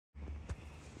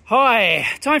Hi,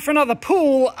 time for another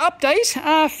pool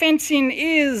update. Fencing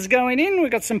is going in. We've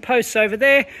got some posts over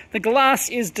there. The glass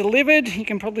is delivered. You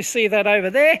can probably see that over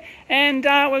there. And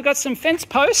we've got some fence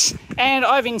posts. And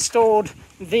I've installed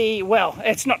the, well,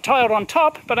 it's not tiled on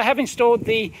top, but I have installed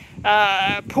the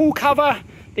pool cover,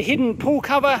 the hidden pool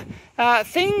cover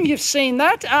thing. You've seen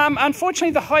that.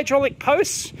 Unfortunately, the hydraulic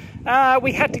posts,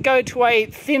 we had to go to a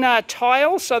thinner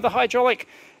tile. So the hydraulic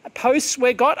posts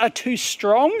we got are too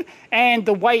strong and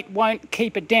the weight won't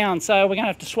keep it down, so we're gonna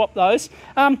have to swap those.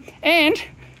 And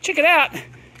check it out,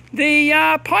 the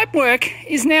pipework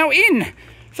is now in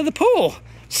for the pool,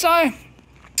 so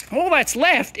all that's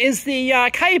left is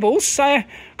the cables. So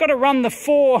got to run the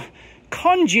 4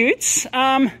 conduits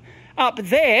up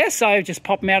there, so just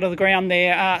pop them out of the ground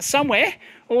there somewhere.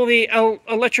 All the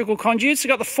electrical conduits. I've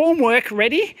got the formwork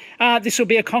ready. This will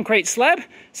be a concrete slab.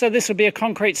 So this will be a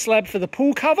concrete slab for the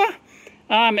pool cover,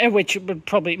 which would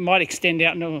probably might extend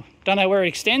out. No, don't know where it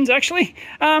extends actually.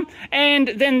 And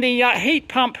then the heat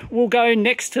pump will go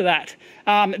next to that.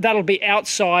 That'll be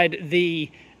outside the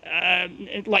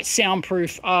like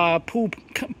soundproof pool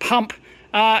pump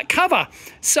cover.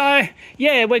 So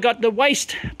yeah, we've got the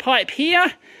waste pipe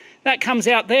here. That comes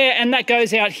out there and that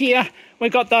goes out here.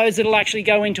 We've got those that'll actually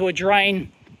go into a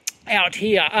drain out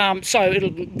here. So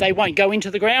they won't go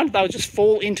into the ground. They'll just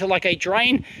fall into like a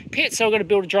drain pit. So we've got to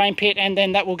build a drain pit and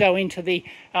then that will go into the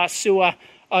sewer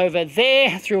over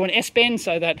there through an S-bend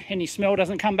so that any smell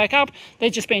doesn't come back up.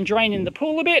 They've just been draining the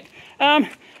pool a bit.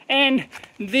 And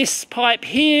this pipe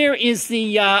here is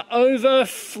the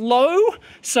overflow.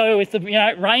 So if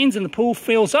it rains and the pool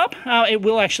fills up, it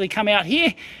will actually come out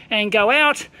here and go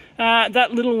out.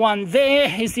 That little one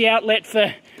there is the outlet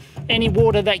for any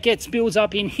water that builds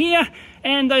up in here.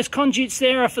 And those conduits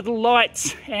there are for the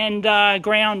lights and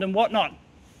ground and whatnot.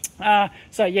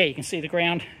 So yeah, you can see the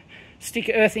ground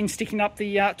earthing sticking up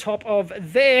the top of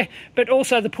there. But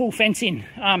also the pool fencing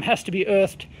has to be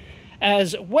earthed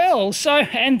as well. So,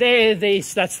 and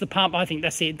that's the pump. I think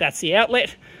that's the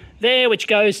outlet there, which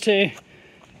goes to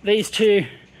these 2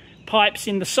 pipes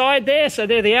in the side there. So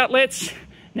they're the outlets,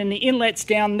 and then the inlet's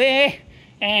down there.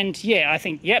 And yeah, I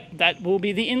think, yep, that will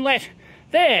be the inlet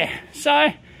there.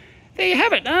 So there you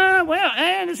have it. Wow,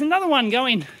 and there's another one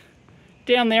going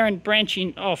down there and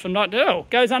branching off and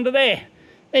goes under there.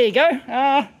 There you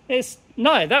go.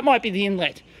 No, that might be the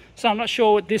inlet. So I'm not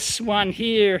sure what this one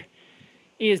here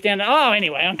is down there. Oh,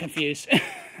 anyway, I'm confused.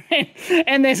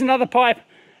 And there's another pipe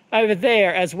over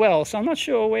there as well. So I'm not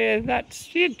sure where that's,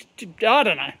 I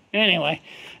don't know. Anyway,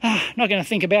 not going to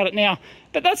think about it now.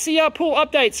 But that's the pool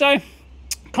update. So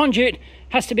conduit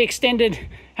has to be extended.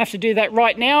 Have to do that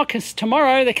right now because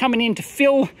tomorrow they're coming in to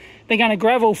fill. They're going to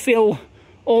gravel fill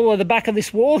all of the back of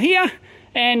this wall here.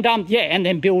 And yeah, and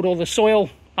then build all the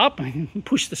soil up and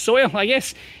push the soil, I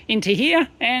guess, into here.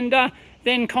 And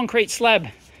then concrete slab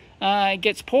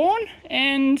gets poured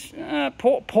and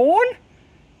poured?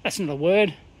 That's not a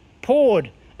word.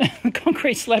 Poured.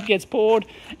 Concrete slab gets poured,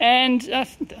 and I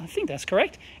think that's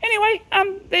correct. Anyway,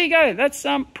 there you go. That's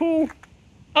pool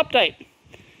update.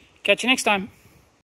 Catch you next time.